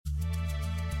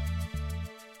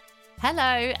Hello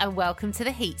and welcome to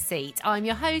The Heat Seat. I'm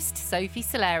your host, Sophie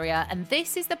Solaria, and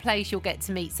this is the place you'll get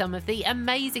to meet some of the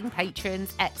amazing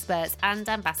patrons, experts and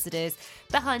ambassadors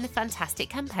behind the fantastic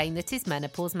campaign that is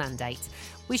Menopause Mandate.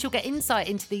 We shall get insight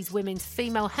into these women's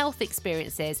female health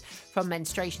experiences from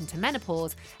menstruation to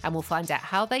menopause, and we'll find out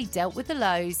how they dealt with the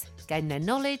lows, gained their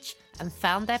knowledge and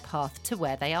found their path to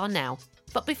where they are now.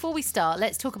 But before we start,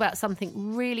 let's talk about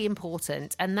something really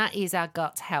important, and that is our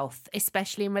gut health,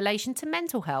 especially in relation to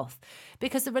mental health,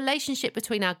 because the relationship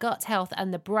between our gut health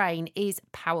and the brain is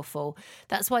powerful.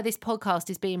 That's why this podcast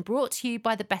is being brought to you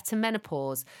by the Better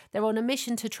Menopause. They're on a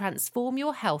mission to transform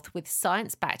your health with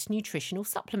science-backed nutritional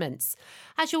supplements.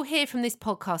 As you'll hear from this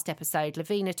podcast episode,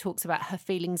 Lavina talks about her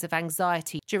feelings of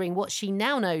anxiety during what she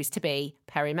now knows to be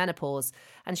perimenopause,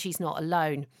 and she's not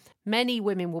alone. Many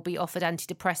women will be offered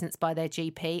antidepressants by their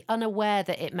GP, unaware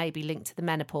that it may be linked to the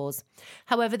menopause.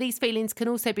 However, these feelings can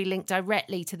also be linked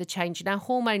directly to the change in our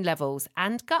hormone levels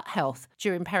and gut health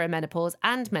during perimenopause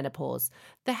and menopause.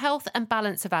 The health and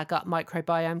balance of our gut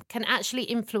microbiome can actually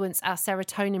influence our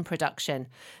serotonin production.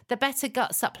 The Better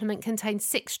Gut supplement contains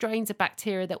 6 strains of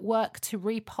bacteria that work to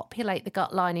repopulate the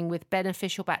gut lining with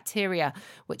beneficial bacteria,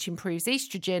 which improves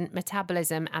estrogen,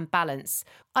 metabolism and balance.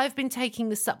 I've been taking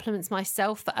the supplements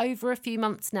myself for over a few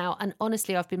months now, and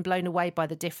honestly, I've been blown away by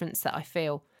the difference that I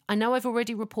feel. I know I've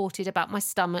already reported about my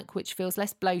stomach, which feels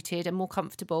less bloated and more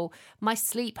comfortable. My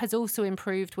sleep has also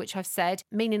improved, which I've said,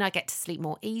 meaning I get to sleep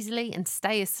more easily and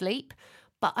stay asleep.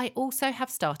 But I also have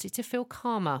started to feel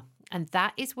calmer, and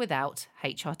that is without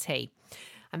HRT.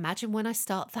 Imagine when I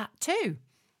start that too.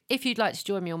 If you'd like to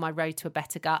join me on my road to a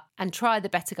better gut and try the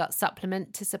Better Gut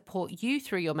supplement to support you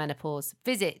through your menopause,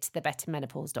 visit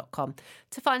thebettermenopause.com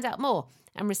to find out more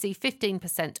and receive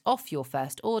 15% off your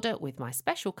first order with my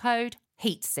special code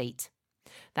HEATSEAT.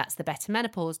 That's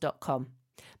thebettermenopause.com.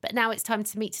 But now it's time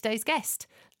to meet today's guest.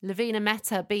 Lavina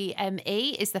Mehta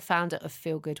MBE is the founder of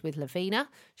Feel Good with Lavina.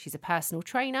 She's a personal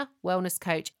trainer, wellness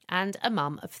coach, and a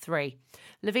mum of 3.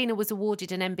 Lavina was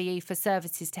awarded an MBE for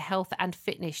services to health and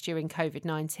fitness during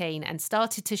COVID-19 and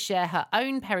started to share her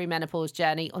own perimenopause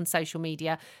journey on social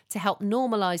media to help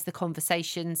normalise the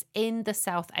conversations in the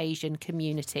South Asian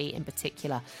community in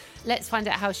particular. Let's find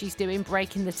out how she's doing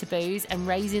breaking the taboos and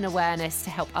raising awareness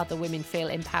to help other women feel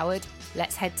empowered.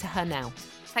 Let's head to her now.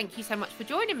 Thank you so much for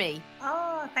joining me.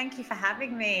 Oh, thank you for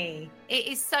having me. It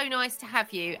is so nice to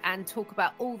have you and talk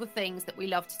about all the things that we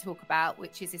love to talk about,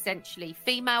 which is essentially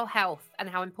female health and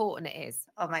how important it is.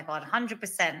 Oh my God,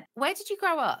 100%. Where did you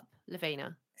grow up,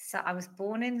 Lavina? So I was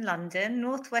born in London,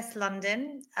 northwest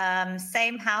London,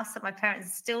 same house that my parents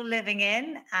are still living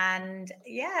in. And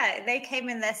yeah, they came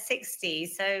in their 60s.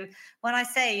 So when I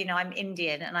say, I'm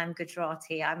Indian and I'm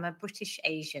Gujarati, I'm a British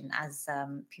Asian, as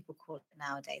people call it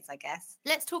nowadays, I guess.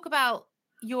 Let's talk about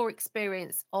your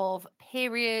experience of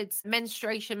periods,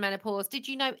 menstruation, menopause. Did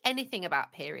you know anything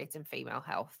about periods and female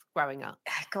health growing up?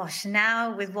 Gosh,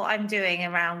 now with what I'm doing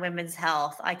around women's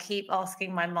health, I keep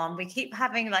asking my mom, we keep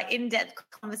having in-depth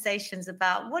conversations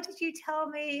about what did you tell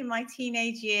me in my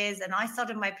teenage years? And I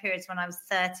started my periods when I was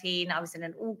 13. I was in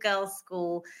an all-girls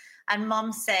school, and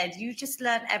mom said, you just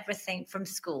learn everything from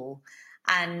school.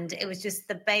 And it was just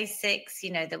the basics,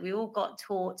 that we all got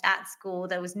taught at school.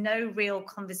 There was no real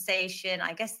conversation.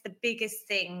 I guess the biggest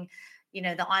thing,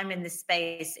 that I'm in this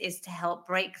space is to help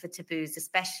break the taboos,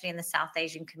 especially in the South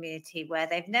Asian community, where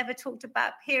they've never talked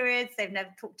about periods, they've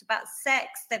never talked about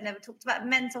sex, they've never talked about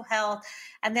mental health,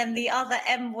 and then the other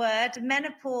M word,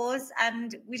 menopause,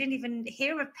 and we didn't even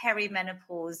hear of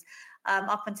perimenopause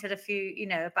up until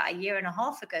about a year and a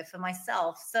half ago for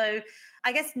myself. So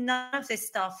I guess none of this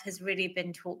stuff has really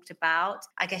been talked about.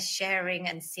 I guess sharing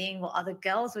and seeing what other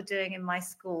girls were doing in my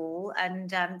school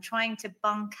and trying to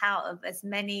bunk out of as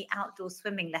many outdoor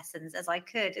swimming lessons as I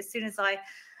could as soon as I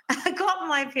got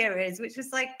my periods, which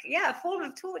was a form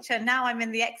of torture. Now I'm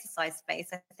in the exercise space.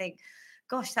 I think,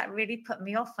 gosh, that really put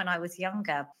me off when I was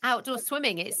younger. Outdoor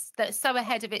swimming, that's so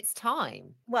ahead of its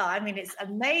time. Well, I mean, it's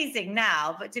amazing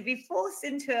now, but to be forced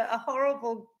into a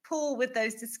horrible pool with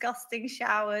those disgusting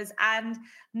showers and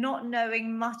not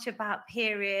knowing much about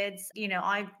periods,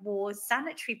 I wore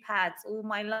sanitary pads all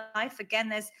my life. Again,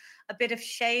 there's a bit of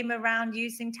shame around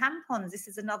using tampons. This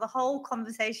is another whole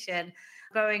conversation.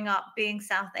 Growing up, being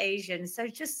South Asian. So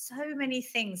just so many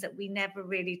things that we never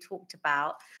really talked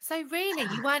about. So really,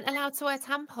 you weren't allowed to wear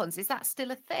tampons. Is that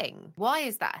still a thing? Why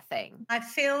is that a thing? I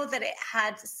feel that it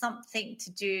had something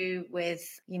to do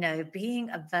with, being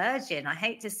a virgin, I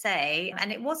hate to say.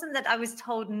 And it wasn't that I was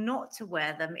told not to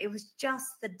wear them. It was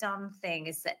just the dumb thing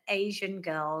is that Asian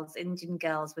girls, Indian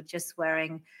girls were just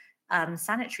wearing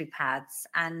sanitary pads.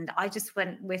 And I just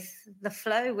went with the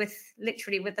flow, with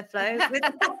the flow, with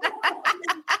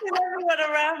everyone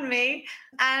around me.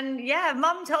 And yeah,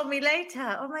 mum told me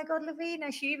later, oh my God,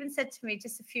 Lavina, she even said to me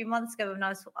just a few months ago when I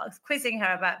was quizzing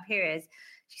her about periods,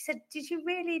 she said, did you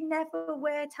really never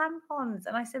wear tampons?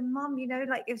 And I said, Mum,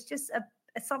 like it was just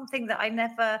something that I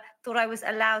never thought I was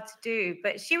allowed to do.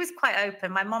 But she was quite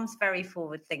open. My mom's very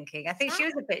forward thinking. I think she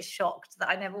was a bit shocked that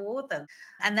I never wore them.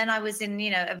 And then I was in,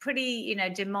 a pretty,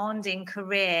 demanding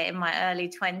career in my early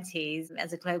 20s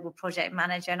as a global project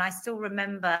manager. And I still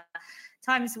remember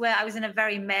times where I was in a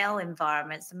very male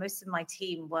environment. So most of my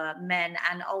team were men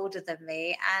and older than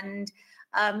me. And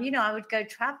I would go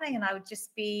traveling and I would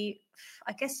just be,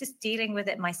 I guess, just dealing with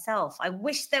it myself. I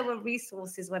wish there were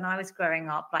resources when I was growing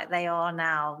up like they are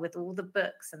now, with all the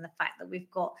books and the fact that we've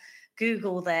got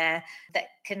Google there that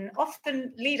can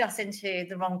often lead us into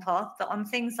the wrong path. But on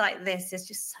things like this, there's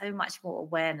just so much more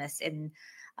awareness in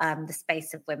the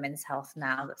space of women's health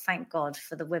now. But thank God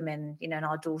for the women, and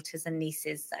our daughters and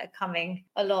nieces that are coming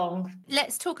along.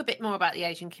 Let's talk a bit more about the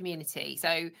Asian community.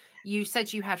 So you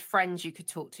said you had friends you could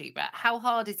talk to, but how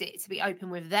hard is it to be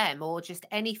open with them or just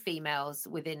any females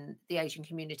within the Asian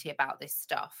community about this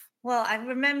stuff? Well, I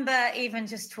remember even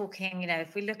just talking,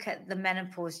 if we look at the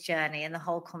menopause journey and the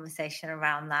whole conversation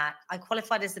around that, I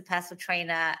qualified as a personal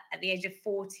trainer at the age of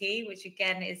 40, which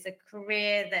again is a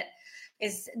career that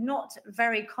is not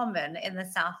very common in the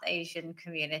South Asian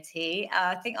community.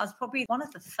 I think I was probably one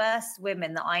of the first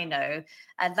women that I know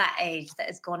at that age that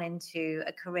has gone into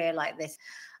a career like this.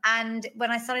 And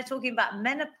when I started talking about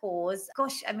menopause,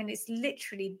 gosh, I mean, it's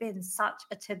literally been such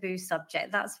a taboo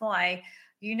subject. That's why,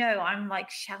 I'm like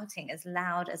shouting as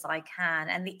loud as I can.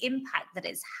 And the impact that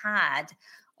it's had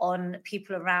on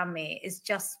people around me is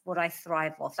just what I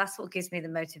thrive off. That's what gives me the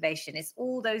motivation. It's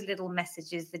all those little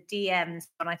messages, the DMs.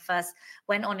 When I first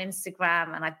went on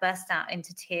Instagram and I burst out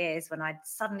into tears when I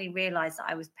suddenly realized that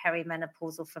I was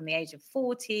perimenopausal from the age of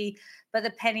 40, but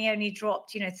the penny only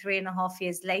dropped, 3.5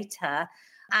 years later.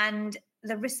 And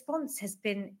the response has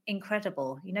been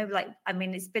incredible.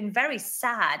 It's been very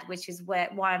sad, which is why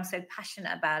I'm so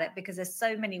passionate about it, because there's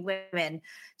so many women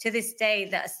to this day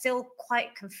that are still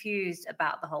quite confused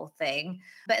about the whole thing.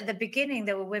 But at the beginning,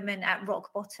 there were women at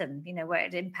rock bottom, where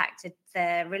it impacted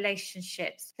their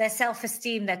relationships, their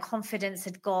self-esteem, their confidence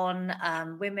had gone.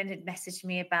 Women had messaged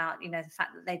me about, the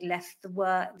fact that they'd left the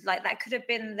work. Like that could have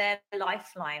been their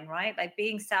lifeline, right? Like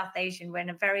being South Asian, we're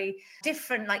in a very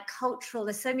different,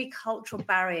 there's so many cultural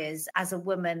barriers as a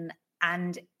woman,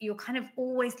 and you're kind of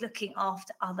always looking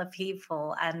after other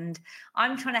people. And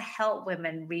I'm trying to help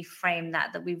women reframe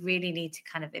that we really need to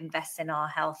kind of invest in our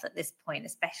health at this point,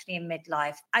 especially in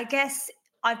midlife. I guess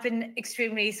I've been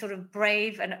extremely sort of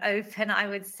brave and open, I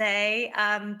would say,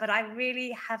 but I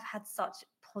really have had such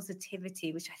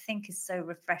positivity, which I think is so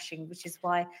refreshing, which is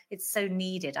why it's so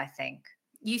needed, I think.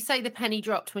 You say the penny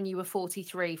dropped when you were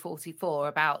 43, 44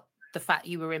 about the fact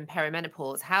you were in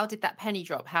perimenopause. How did that penny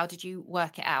drop? How did you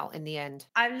work it out in the end?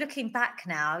 I'm looking back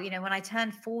now, when I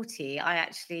turned 40, I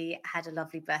actually had a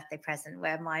lovely birthday present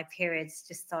where my periods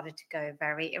just started to go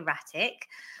very erratic.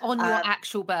 On your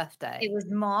actual birthday? It was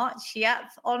March, yep.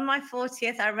 On my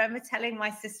 40th, I remember telling my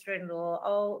sister-in-law,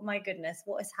 oh my goodness,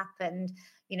 what has happened?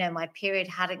 My period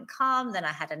hadn't come. Then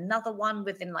I had another one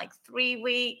within 3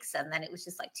 weeks. And then it was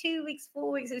just 2 weeks, 4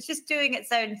 weeks. It was just doing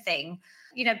its own thing.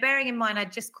 Bearing in mind, I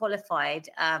just qualified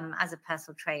as a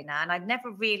personal trainer, and I'd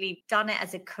never really done it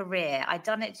as a career. I'd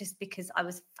done it just because I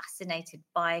was fascinated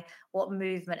by what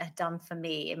movement had done for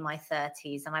me in my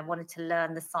 30s. And I wanted to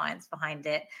learn the science behind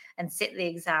it and sit the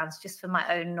exams just for my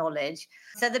own knowledge.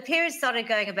 So the period started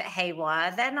going a bit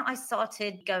haywire. Then I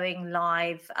started going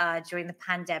live during the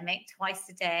pandemic twice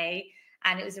a day.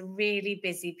 And it was a really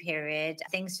busy period.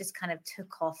 Things just kind of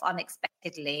took off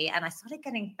unexpectedly. And I started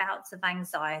getting bouts of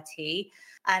anxiety.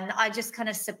 And I just kind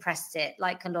of suppressed it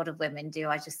like a lot of women do.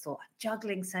 I just thought, I'm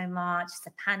juggling so much. It's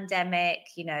a pandemic.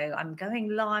 I'm going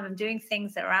live. I'm doing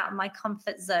things that are out of my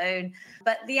comfort zone.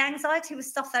 But the anxiety was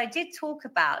stuff that I did talk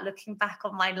about looking back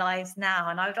on my lives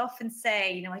now. And I would often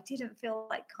say, I didn't feel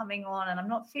like coming on and I'm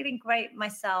not feeling great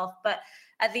myself. But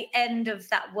at the end of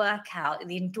that workout,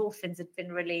 the endorphins had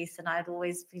been released, and I'd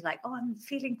always be like, oh, I'm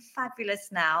feeling fabulous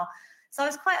now. So I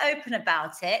was quite open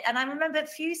about it. And I remember a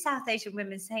few South Asian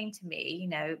women saying to me,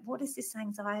 what is this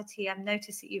anxiety? I've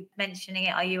noticed that you're mentioning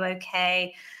it. Are you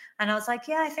okay? And I was like,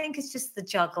 yeah, I think it's just the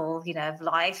juggle, of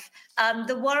life.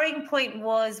 The worrying point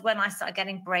was when I started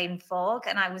getting brain fog,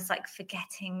 and I was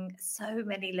forgetting so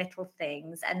many little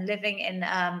things, and living in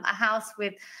a house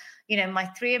with my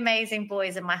 3 amazing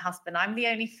boys and my husband. I'm the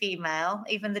only female,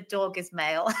 even the dog is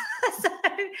male. So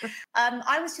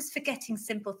I was just forgetting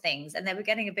simple things, and they were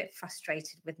getting a bit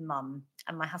frustrated with mum,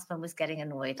 and my husband was getting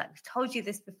annoyed. Like, we've told you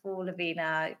this before,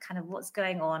 Lavina, kind of what's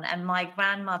going on. And my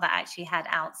grandmother actually had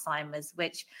Alzheimer's,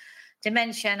 which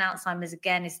dementia and Alzheimer's,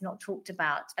 again, is not talked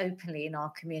about openly in our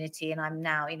community. And I'm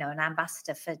now, an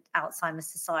ambassador for Alzheimer's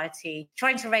Society,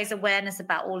 trying to raise awareness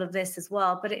about all of this as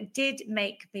well. But it did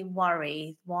make me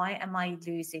worry. Why am I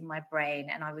losing my brain?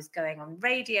 And I was going on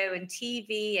radio and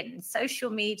TV and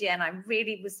social media. And I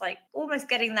really was like almost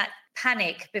getting that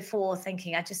panic before,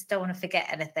 thinking, I just don't want to forget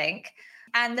anything.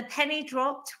 And the penny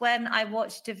dropped when I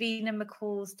watched Davina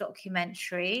McCall's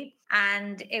documentary.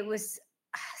 And it was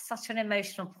such an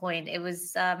emotional point. It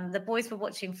was the boys were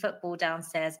watching football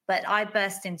downstairs, but I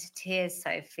burst into tears,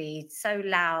 Sophie, so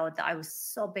loud that I was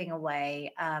sobbing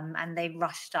away. And they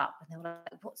rushed up and they were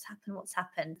like, what's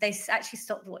happened? They actually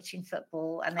stopped watching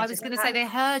football. And I was going to say, they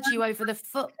heard you over the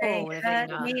football. They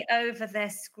heard me over their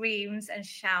screams and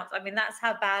shouts. I mean, that's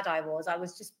how bad I was. I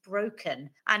was just broken.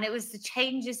 And it was the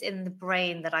changes in the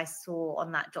brain that I saw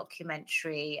on that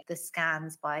documentary, the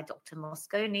scans by Dr.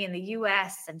 Mosconi in the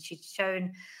US. And she'd shown,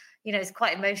 it's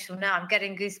quite emotional now. I'm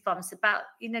getting goosebumps about,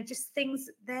 just things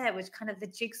there, which kind of the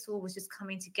jigsaw was just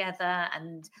coming together,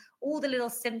 and all the little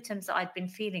symptoms that I'd been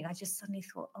feeling. I just suddenly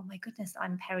thought, oh my goodness,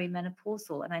 I'm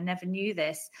perimenopausal, and I never knew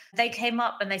this. They came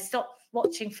up and they stopped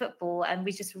watching football, and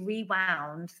we just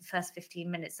rewound the first 15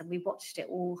 minutes and we watched it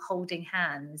all holding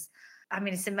hands. I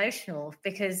mean, it's emotional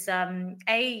because,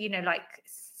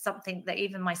 something that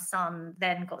even my son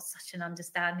then got such an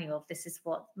understanding of. This is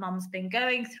what mum's been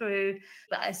going through,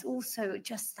 but it's also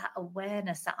just that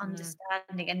awareness, that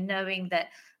understanding, and knowing that,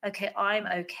 okay, I'm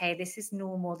okay. This is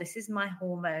normal. This is my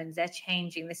hormones. They're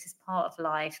changing. This is part of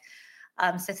life.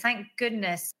 So thank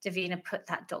goodness Davina put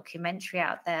that documentary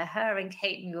out there. Her and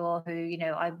Kate Muir, who,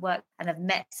 I worked and have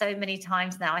met so many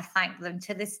times now. I thank them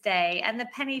to this day. And the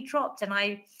penny dropped, and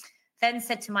I then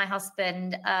said to my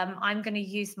husband, I'm going to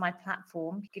use my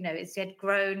platform. It had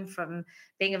grown from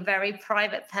being a very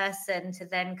private person to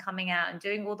then coming out and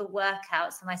doing all the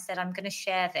workouts. And I said, I'm going to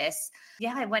share this.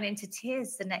 Yeah, I went into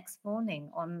tears the next morning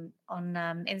on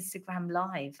Instagram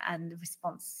Live. And the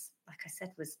response, like I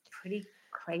said, was pretty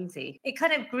crazy. It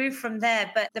kind of grew from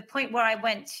there. But the point where I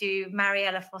went to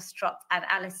Mariella Fostrup and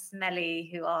Alice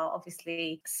Smelly, who are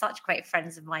obviously such great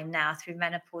friends of mine now through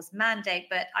Menopause Mandate,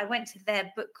 but I went to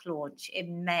their book launch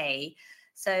in May.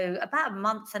 So about a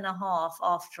month and a half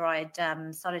after I'd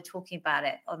started talking about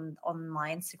it on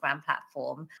my Instagram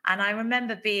platform. And I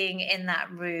remember being in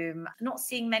that room, not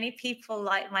seeing many people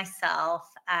like myself.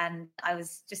 And I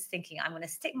was just thinking, I'm going to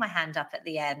stick my hand up at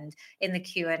the end in the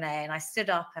Q&A. And I stood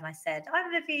up and I said,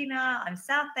 I'm Lavina, I'm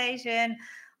South Asian.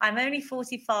 I'm only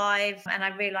 45, and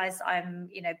I realized I'm,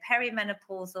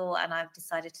 perimenopausal, and I've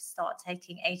decided to start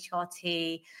taking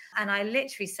HRT. And I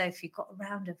literally, Sophie, got a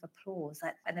round of applause.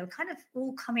 And they were kind of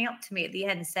all coming up to me at the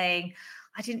end saying,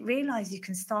 I didn't realize you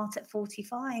can start at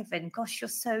 45, and gosh, you're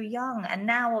so young. And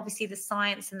now obviously the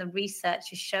science and the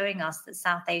research is showing us that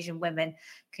South Asian women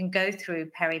can go through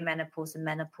perimenopause and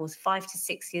menopause 5 to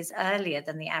 6 years earlier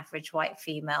than the average white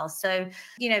female. So,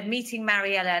 meeting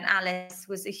Mariella and Alice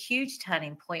was a huge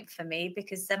turning point for me,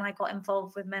 because then I got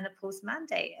involved with Menopause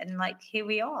Mandate, and here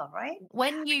we are, right?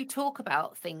 When you talk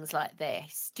about things like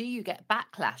this, do you get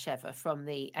backlash ever from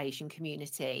the Asian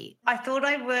community? I thought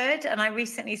I would. And I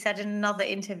recently said in another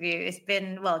interview, it's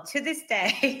been, to this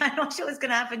day, I'm not sure what's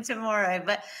going to happen tomorrow,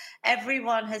 but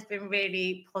everyone has been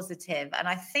really positive. And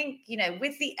I think,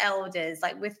 with the elders,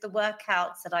 with the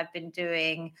workouts that I've been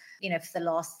doing, for the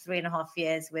last 3.5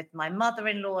 years with my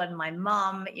mother-in-law and my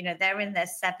mum, they're in their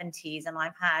 70s, and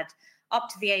I've had up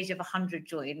to the age of 100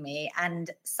 join me. And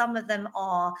some of them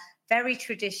are very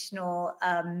traditional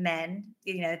men,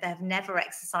 they have never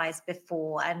exercised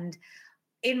before. And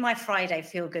in my Friday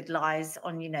Feel Good Lives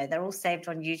on, they're all saved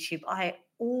on YouTube, I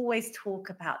always talk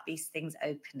about these things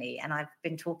openly. And I've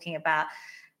been talking about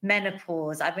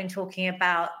menopause. I've been talking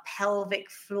about pelvic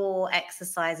floor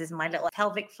exercises, my little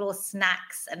pelvic floor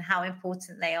snacks, and how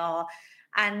important they are.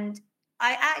 And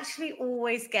I actually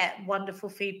always get wonderful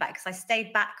feedback, because I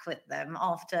stayed back with them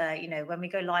after, when we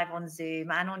go live on Zoom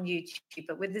and on YouTube.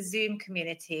 But with the Zoom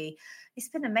community, it's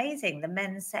been amazing. The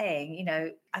men saying,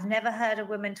 I've never heard a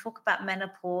woman talk about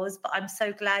menopause, but I'm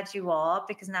so glad you are,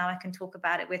 because now I can talk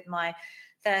about it with my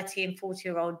 30 and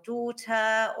 40-year-old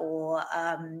daughter, or,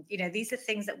 these are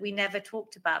things that we never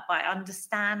talked about, but I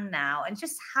understand now. And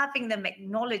just having them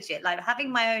acknowledge it, like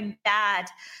having my own dad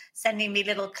sending me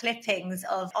little clippings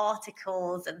of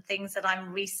articles and things that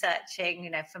I'm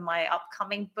researching, for my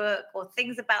upcoming book, or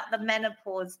things about the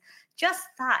menopause. Just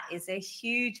that is a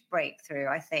huge breakthrough,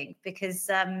 I think, because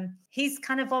he's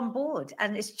kind of on board,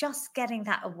 and it's just getting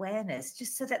that awareness,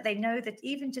 just so that they know that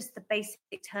even just the basic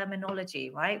terminology,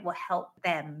 right, will help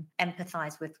them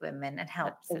empathize with women and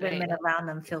help the women around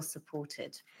them feel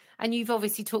supported. And you've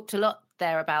obviously talked a lot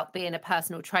there about being a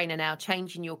personal trainer now,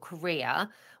 changing your career.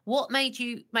 What made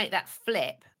you make that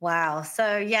flip? Wow.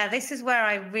 So yeah, this is where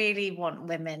I really want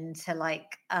women to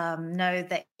know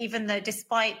that even though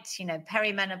despite,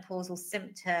 perimenopausal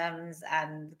symptoms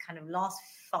and kind of last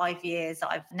 5 years,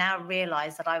 I've now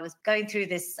realized that I was going through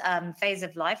this phase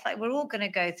of life, like we're all going to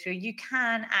go through, you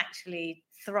can actually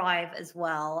thrive as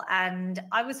well. And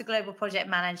I was a global project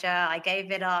manager. I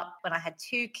gave it up when I had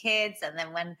 2 kids. And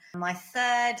then when my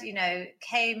third,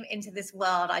 came into this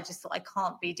world, I just thought I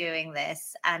can't be doing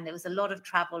this. And it was a lot of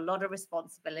travel, a lot of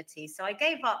responsibility. So I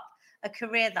gave up a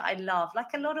career that I love,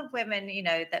 like a lot of women,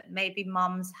 that maybe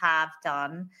mums have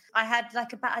done. I had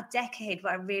about a decade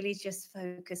where I really just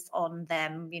focused on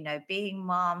them, being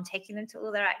mom, taking them to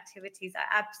all their activities.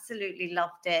 I absolutely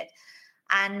loved it.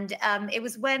 And it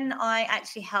was when I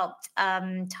actually helped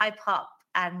type up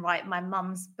and write my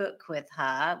mum's book with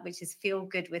her, which is Feel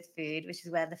Good with Food, which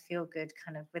is where the feel good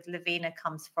kind of with Lavina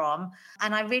comes from.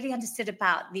 And I really understood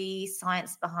about the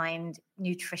science behind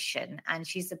nutrition. And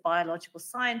she's a biological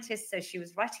scientist. So she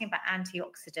was writing about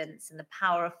antioxidants and the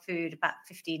power of food about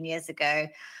 15 years ago.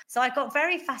 So I got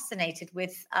very fascinated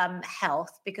with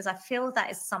health, because I feel that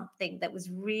is something that was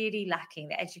really lacking,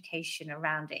 the education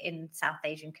around it in South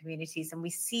Asian communities. And we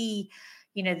see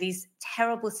these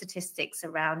terrible statistics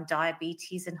around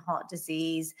diabetes and heart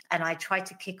disease. And I tried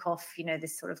to kick off,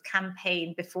 this sort of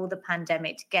campaign before the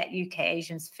pandemic to get UK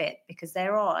Asians fit, because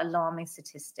there are alarming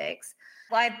statistics.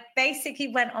 I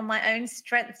basically went on my own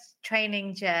strength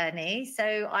training journey.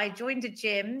 So I joined a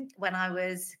gym when I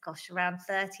was, around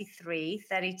 33,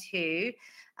 32.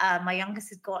 My youngest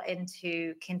had got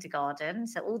into kindergarten.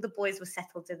 So all the boys were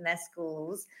settled in their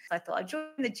schools. So I thought I'd join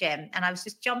the gym, and I was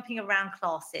just jumping around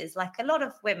classes like a lot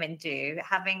of women do,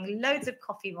 having loads of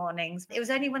coffee mornings. It was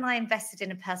only when I invested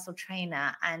in a personal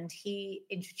trainer and he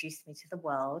introduced me to the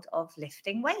world of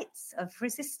lifting weights, of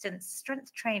resistance,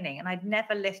 strength training. And I'd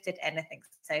never lifted anything,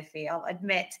 Sophie, I'll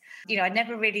admit. I'd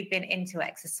never really been into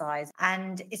exercise.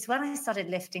 And it's when I started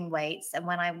lifting weights and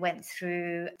when I went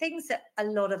through things that a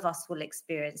lot of us will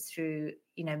experience through,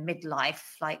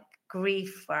 midlife, like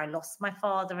grief, where I lost my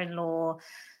father-in-law,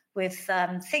 with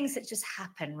things that just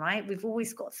happen, right? We've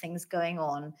always got things going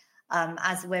on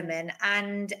as women.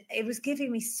 And it was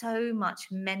giving me so much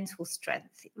mental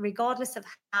strength, regardless of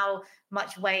how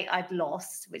much weight I'd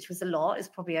lost, which was a lot. It's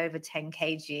probably over 10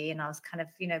 kg. And I was kind of,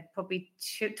 probably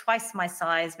twice my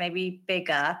size, maybe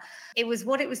bigger. It was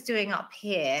what it was doing up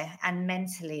here and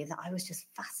mentally that I was just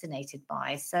fascinated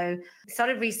by. So I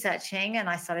started researching, and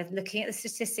I started looking at the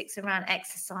statistics around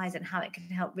exercise and how it can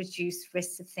help reduce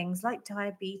risks of things like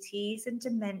diabetes and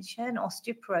dementia and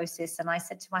osteoporosis. And I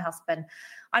said to my husband,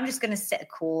 I'm just going to sit a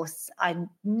course. I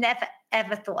never,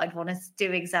 ever thought I'd want to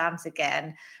do exams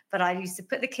again. But I used to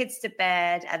put the kids to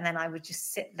bed, and then I would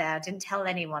just sit there. I didn't tell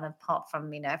anyone apart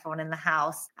from, everyone in the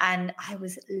house. And I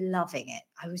was loving it.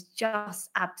 I was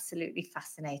just absolutely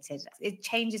fascinated. It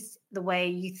changes the way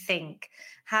you think,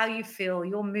 how you feel,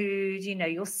 your mood,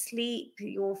 your sleep,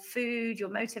 your food, your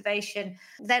motivation.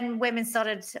 Then women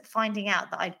started finding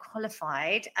out that I'd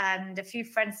qualified, and a few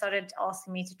friends started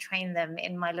asking me to train them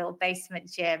in my little basement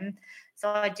gym. So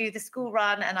I'd do the school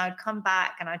run, and I'd come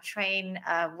back and I'd train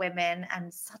women.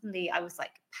 And suddenly I was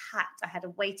packed. I had a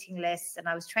waiting list, and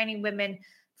I was training women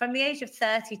from the age of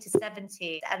 30 to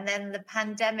 70. And then the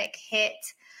pandemic hit,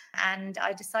 and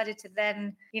I decided to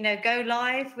then, go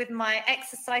live with my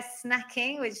exercise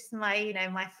snacking, which is my,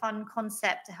 my fun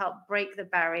concept to help break the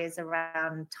barriers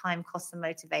around time, cost, and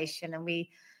motivation. And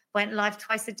we went live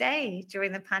twice a day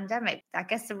during the pandemic. I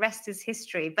guess the rest is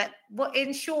history. But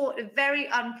in short, a very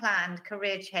unplanned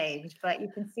career change. But you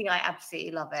can see I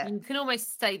absolutely love it. You can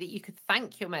almost say that you could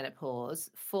thank your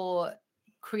menopause for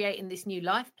creating this new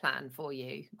life plan for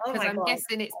you. Because I'm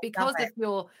guessing it's because of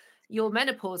your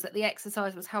menopause that the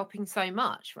exercise was helping so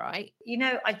much, right?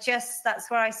 That's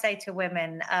where I say to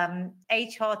women,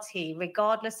 HRT,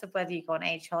 regardless of whether you go on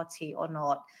HRT or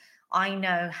not, I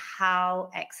know how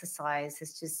exercise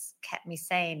has just kept me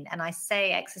sane. And I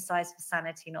say exercise for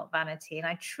sanity, not vanity. And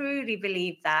I truly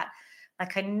believe that.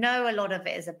 I know a lot of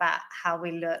it is about how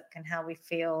we look and how we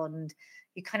feel, and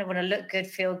you kind of want to look good,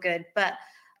 feel good. But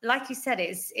like you said,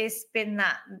 it's been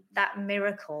that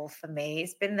miracle for me.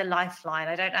 It's been the lifeline.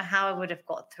 I don't know how I would have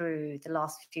got through the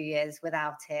last few years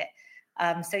without it.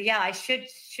 So yeah, I should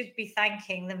be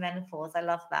thanking the menopause. I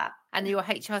love that. And your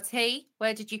HRT,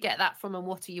 where did you get that from and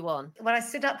what are you on? When I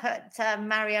stood up at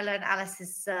Mariella and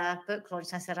Alice's book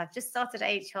launch, I said, I've just started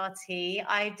HRT.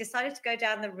 I decided to go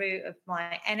down the route of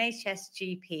my NHS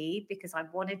GP because I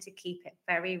wanted to keep it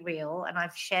very real. And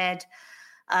I've shared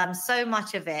so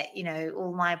much of it,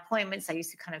 all my appointments. I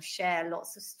used to kind of share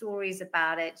lots of stories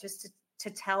about it just to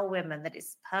tell women that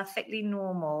it's perfectly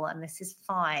normal and this is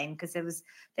fine, because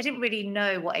they didn't really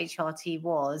know what HRT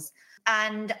was.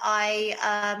 And I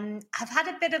have had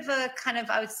a bit of a kind of,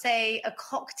 I would say, a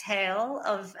cocktail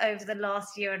of over the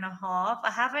last year and a half. I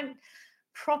haven't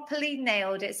properly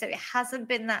nailed it, so it hasn't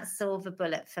been that silver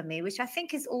bullet for me, which I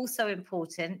think is also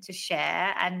important to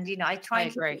share. And I try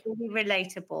and keep it really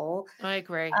relatable. I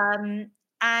agree.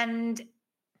 And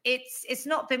it's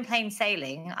not been plain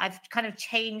sailing. I've kind of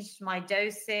changed my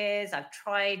doses. I've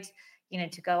tried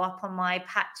to go up on my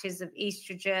patches of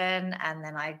estrogen, and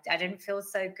then I didn't feel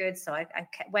so good, so I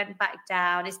went back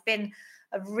down. It's been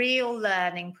a real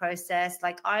learning process.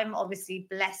 Like, I'm obviously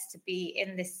blessed to be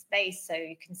in this space, so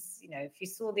you can, if you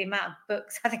saw the amount of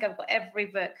books, I think I've got every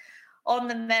book on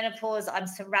the menopause. I'm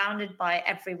surrounded by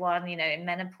everyone, in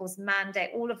Menopause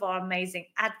Mandate, all of our amazing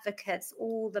advocates,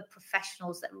 all the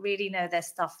professionals that really know their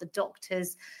stuff, the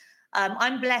doctors.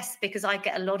 I'm blessed because I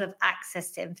get a lot of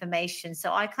access to information.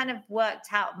 So I kind of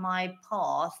worked out my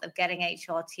path of getting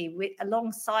HRT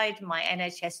alongside my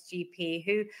NHS GP,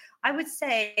 who I would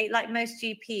say, like most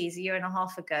GPs a year and a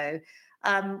half ago,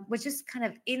 were just kind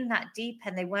of in that deep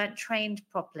end. They weren't trained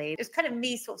properly. It was kind of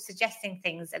me sort of suggesting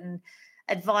things and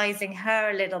advising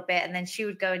her a little bit, and then she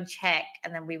would go and check,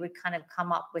 and then we would kind of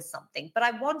come up with something. But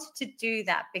I wanted to do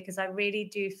that because I really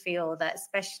do feel that,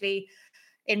 especially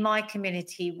in my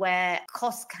community, where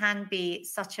cost can be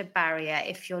such a barrier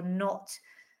if you're not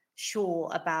sure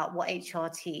about what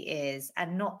HRT is,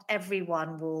 and not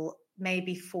everyone will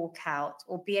maybe fork out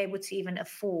or be able to even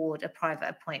afford a private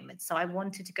appointment. So I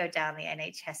wanted to go down the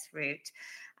NHS route.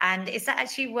 And it's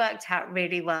actually worked out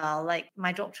really well. Like,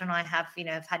 my doctor and I have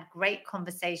had great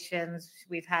conversations.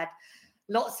 We've had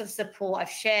lots of support. I've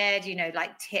shared,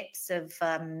 like tips of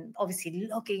obviously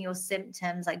logging your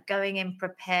symptoms, like going in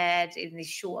prepared in these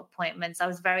short appointments. I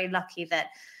was very lucky that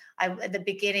at the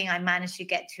beginning, I managed to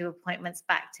get 2 appointments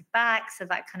back to back. So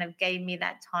that kind of gave me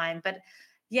that time. But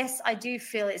yes, I do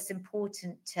feel it's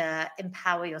important to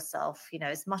empower yourself,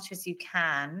 as much as you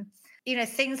can.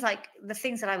 Things like the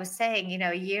things that I was saying,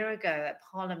 a year ago at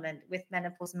Parliament with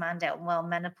Menopause Mandate and World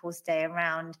Menopause Day,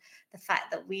 around the fact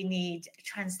that we need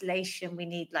translation. We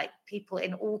need, like, people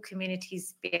in all communities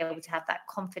to be able to have that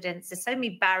confidence. There's so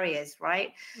many barriers,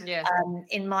 right? Yeah.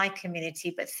 In my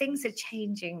community, but things are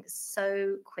changing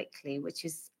so quickly, which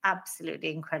is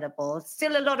absolutely incredible.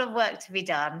 Still a lot of work to be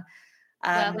done.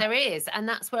 Well, there is. And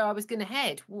that's where I was going to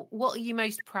head. What are you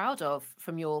most proud of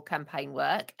from your campaign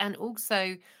work? And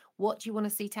also, what do you want to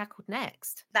see tackled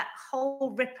next? That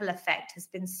whole ripple effect has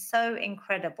been so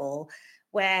incredible,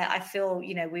 where I feel,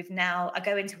 I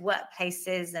go into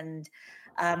workplaces, and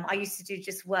I used to do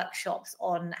just workshops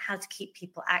on how to keep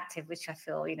people active, which I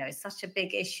feel, is such a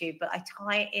big issue. But I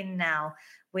tie it in now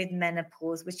with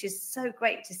menopause, which is so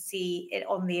great to see it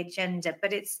on the agenda.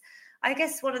 But it's, I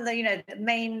guess, one of the, the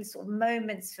main sort of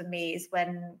moments for me is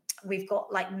when we've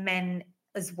got, like, men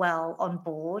as well on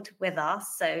board with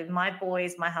us. So my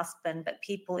boys, my husband, but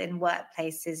people in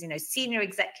workplaces, senior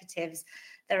executives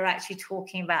that are actually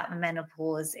talking about the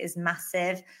menopause is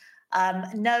massive.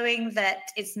 Knowing that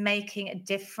it's making a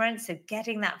difference, so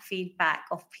getting that feedback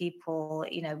of people,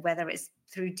 whether it's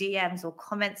through DMs or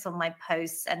comments on my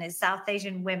posts, and it's South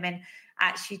Asian women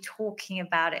actually talking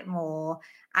about it more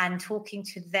and talking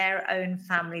to their own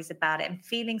families about it and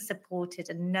feeling supported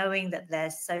and knowing that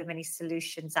there's so many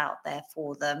solutions out there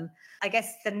for them. I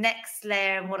guess the next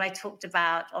layer, and what I talked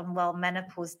about on World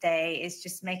Menopause Day, is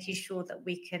just making sure that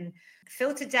we can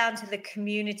filter down to the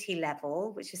community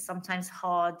level, which is sometimes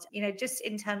hard, just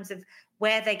in terms of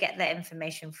where they get their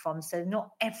information from. So not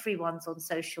everyone's on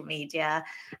social media.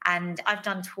 And I've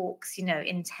done talks,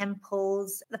 in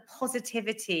temples. The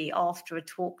positivity after a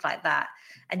talk like that,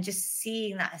 and just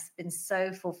seeing that, has been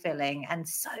so fulfilling. And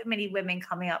so many women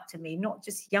coming up to me, not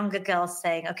just younger girls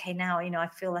saying, okay, now, I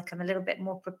feel like I'm a little bit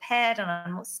more prepared and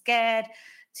I'm not scared,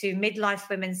 to midlife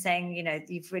women saying,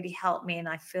 you've really helped me and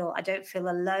I don't feel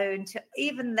alone, to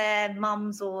even their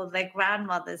mums or their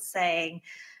grandmothers saying,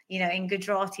 in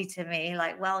Gujarati to me,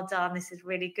 like, well done, this is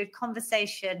really good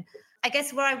conversation. I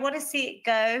guess where I want to see it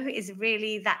go is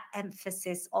really that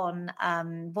emphasis on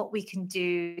what we can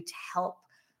do to help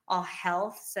our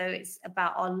health. So it's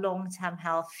about our long-term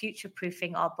health,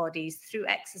 future-proofing our bodies through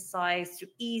exercise, through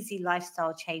easy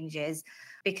lifestyle changes,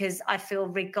 because I feel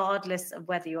regardless of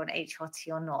whether you're on HRT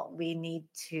or not, we need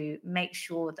to make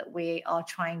sure that we are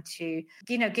trying to,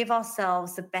 give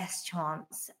ourselves the best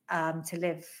chance to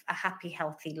live a happy,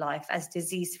 healthy life as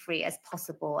disease-free as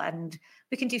possible. And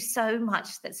we can do so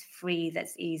much that's free,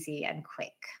 that's easy and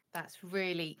quick. That's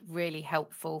really, really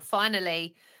helpful.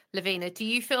 Finally, Lavina, do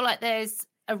you feel like there's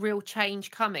a real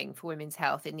change coming for women's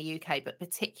health in the UK, but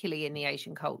particularly in the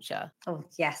Asian culture? Oh,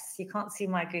 yes. You can't see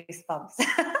my goosebumps.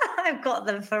 I've got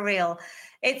them for real.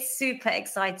 It's super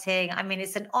exciting. I mean,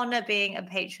 it's an honor being a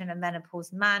patron of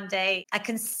Menopause Mandate. I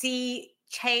can see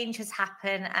change has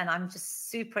happened and I'm just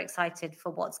super excited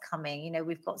for what's coming.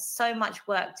 We've got so much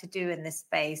work to do in this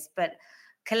space, but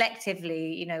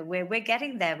collectively, we're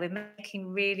getting there. We're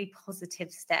making really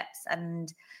positive steps,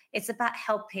 and it's about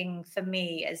helping, for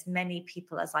me, as many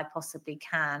people as I possibly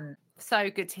can.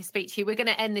 So good to speak to you. We're going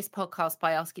to end this podcast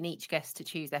by asking each guest to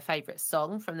choose their favourite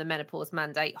song from the Menopause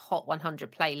Mandate Hot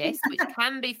 100 playlist, which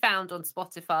can be found on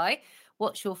Spotify.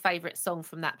 What's your favourite song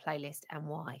from that playlist and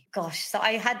why? Gosh, so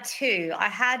I had two. I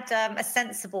had a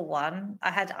sensible one. I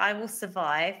had I Will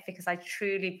Survive, because I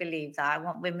truly believe that. I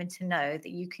want women to know that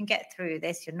you can get through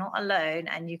this. You're not alone,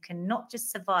 and you can not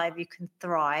just survive, you can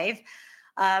thrive.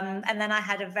 And then I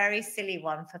had a very silly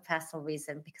one for personal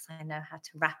reason, because I know how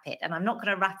to rap it. And I'm not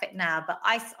going to rap it now, but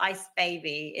Ice Ice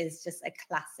Baby is just a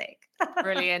classic.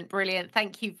 Brilliant, brilliant.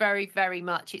 Thank you very, very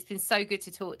much. It's been so good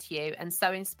to talk to you and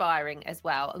so inspiring as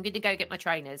well. I'm going to go get my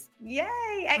trainers.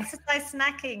 Yay, exercise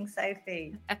snacking,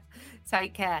 Sophie.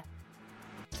 Take care.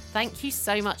 Thank you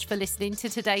so much for listening to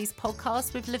today's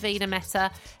podcast with Lavina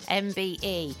Mehta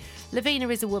MBE. Lavina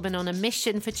is a woman on a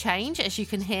mission for change, as you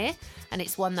can hear, and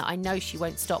it's one that I know she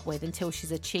won't stop with until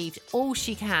she's achieved all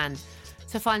she can.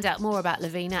 To find out more about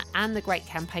Lavina and the great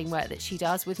campaign work that she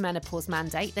does with Menopause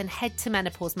Mandate, then head to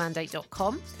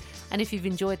menopausemandate.com. And if you've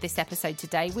enjoyed this episode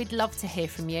today, we'd love to hear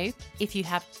from you. If you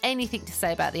have anything to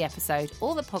say about the episode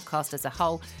or the podcast as a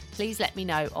whole, please let me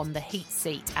know on the heat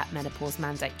seat at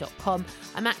menopausemandate.com.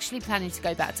 I'm actually planning to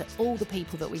go back to all the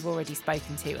people that we've already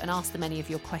spoken to and ask them any of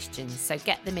your questions. So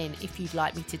get them in if you'd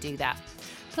like me to do that.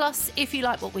 Plus, if you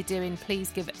like what we're doing, please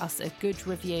give us a good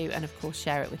review and, of course,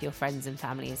 share it with your friends and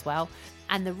family as well.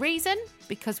 And the reason?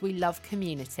 Because we love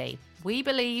community. We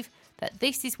believe that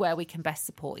this is where we can best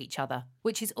support each other,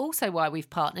 which is also why we've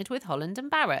partnered with Holland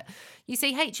 & Barrett. You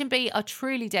see, H&B are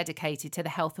truly dedicated to the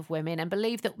health of women and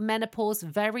believe that menopause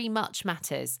very much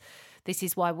matters. This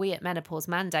is why we at Menopause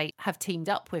Mandate have teamed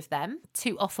up with them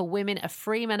to offer women a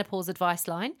free menopause advice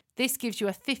line. This gives you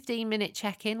a 15-minute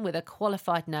check-in with a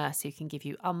qualified nurse who can give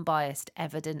you unbiased,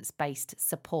 evidence-based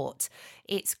support.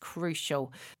 It's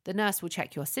crucial. The nurse will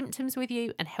check your symptoms with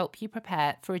you and help you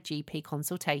prepare for a GP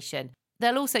consultation.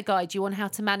 They'll also guide you on how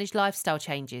to manage lifestyle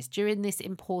changes during this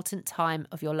important time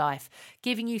of your life,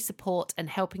 giving you support and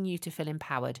helping you to feel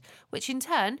empowered, which in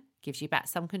turn gives you back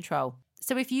some control.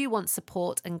 So if you want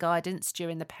support and guidance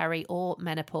during the peri or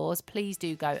menopause, please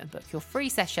do go and book your free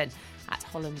session at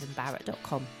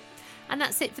hollandandbarrett.com. And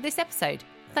that's it for this episode.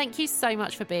 Thank you so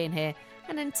much for being here.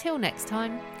 And until next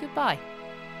time, goodbye.